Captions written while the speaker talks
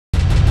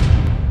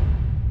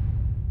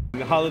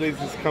The holidays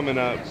is coming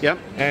up. Yep.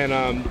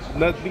 And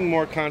nothing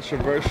more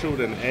controversial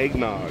than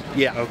eggnog.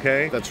 Yeah.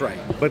 Okay? That's right.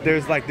 But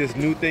there's like this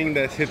new thing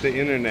that's hit the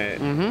internet.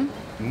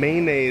 Mm-hmm.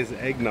 Mayonnaise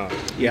eggnog.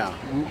 Yeah.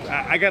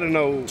 I gotta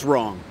know. It's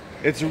wrong.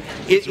 It's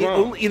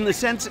wrong. In the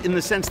sense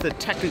that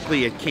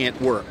technically it can't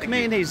work.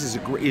 Mayonnaise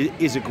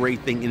is a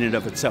great thing in and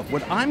of itself.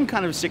 What I'm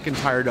kind of sick and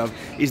tired of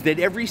is that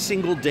every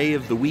single day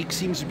of the week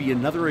seems to be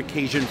another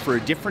occasion for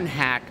a different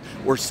hack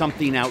or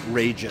something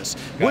outrageous.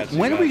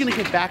 When are we going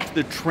to get back to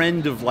the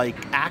trend of like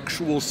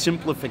actual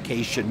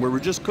simplification, where we're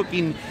just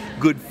cooking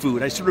good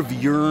food? I sort of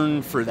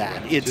yearn for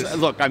that.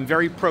 Look, I'm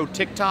very pro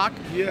TikTok.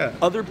 Yeah.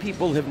 Other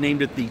people have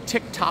named it the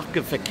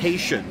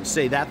TikTokification.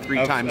 Say that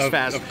three times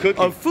fast.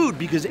 Of food,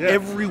 because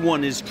everyone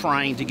is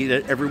trying to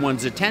get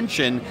everyone's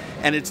attention,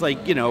 and it's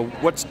like, you know,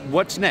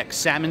 what's next?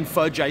 Salmon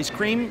fudge ice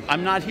cream?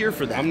 I'm not here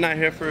for that. I'm not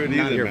here for it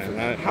either,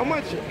 man. How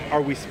much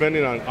are we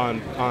spending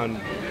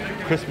on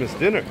Christmas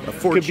dinner? A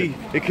fortune.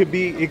 It could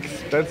be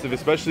expensive,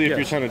 especially if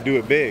you're trying to do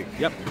it big.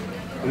 Yep.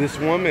 This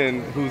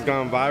woman who's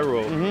gone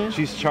viral,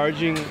 she's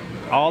charging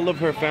all of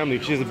her family.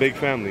 She has a big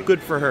family.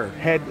 Good for her.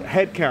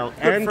 Head count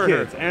Good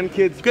and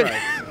kids Good.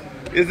 price.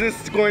 Is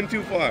this going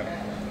too far?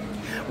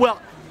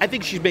 Well, I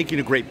think she's making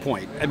a great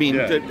point. I mean,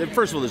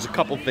 first of all, there's a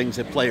couple things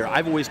at play here.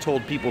 I've always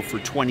told people for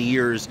 20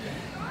 years,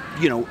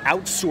 you know,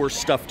 outsource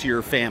stuff to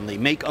your family.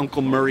 Make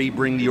Uncle Murray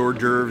bring the hors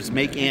d'oeuvres,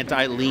 make Aunt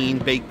Eileen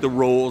bake the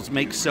rolls,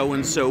 make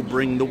so-and-so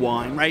bring the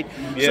wine, right?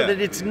 Yeah. So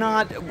that it's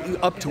not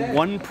up to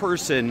one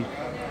person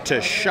to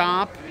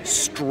shop,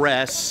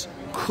 stress,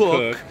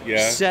 cook,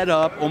 set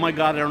up. Oh my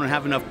God, I don't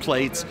have enough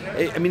plates.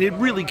 I mean, it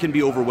really can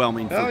be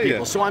overwhelming for people.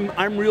 Yeah. So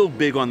I'm real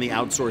big on the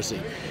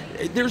outsourcing.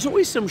 There's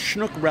always some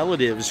schnook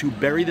relatives who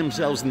bury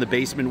themselves in the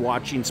basement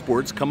watching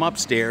sports, come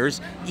upstairs,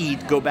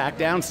 eat, go back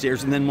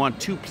downstairs, and then want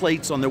 2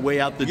 plates on their way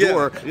out the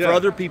door for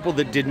other people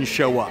that didn't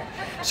show up.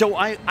 So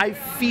I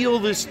feel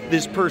this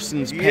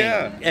person's pain.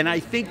 Yeah. And I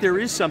think there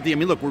is something. I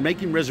mean, look, we're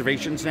making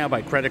reservations now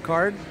by credit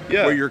card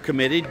where you're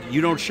committed. You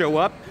don't show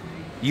up,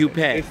 you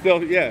pay. It's still,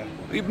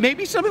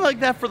 Maybe something like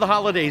that for the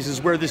holidays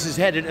is where this is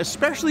headed,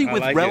 especially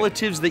with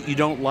relatives that you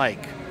don't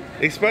like.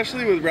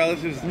 Especially with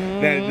relatives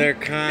that they're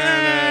kind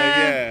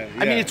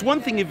of, I mean, it's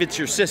one thing if it's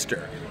your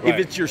sister. Right. If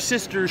it's your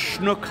sister's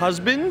schnook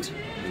husband,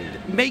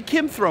 make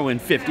him throw in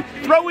 50.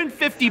 Throw in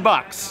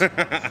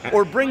 $50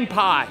 or bring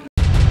pie.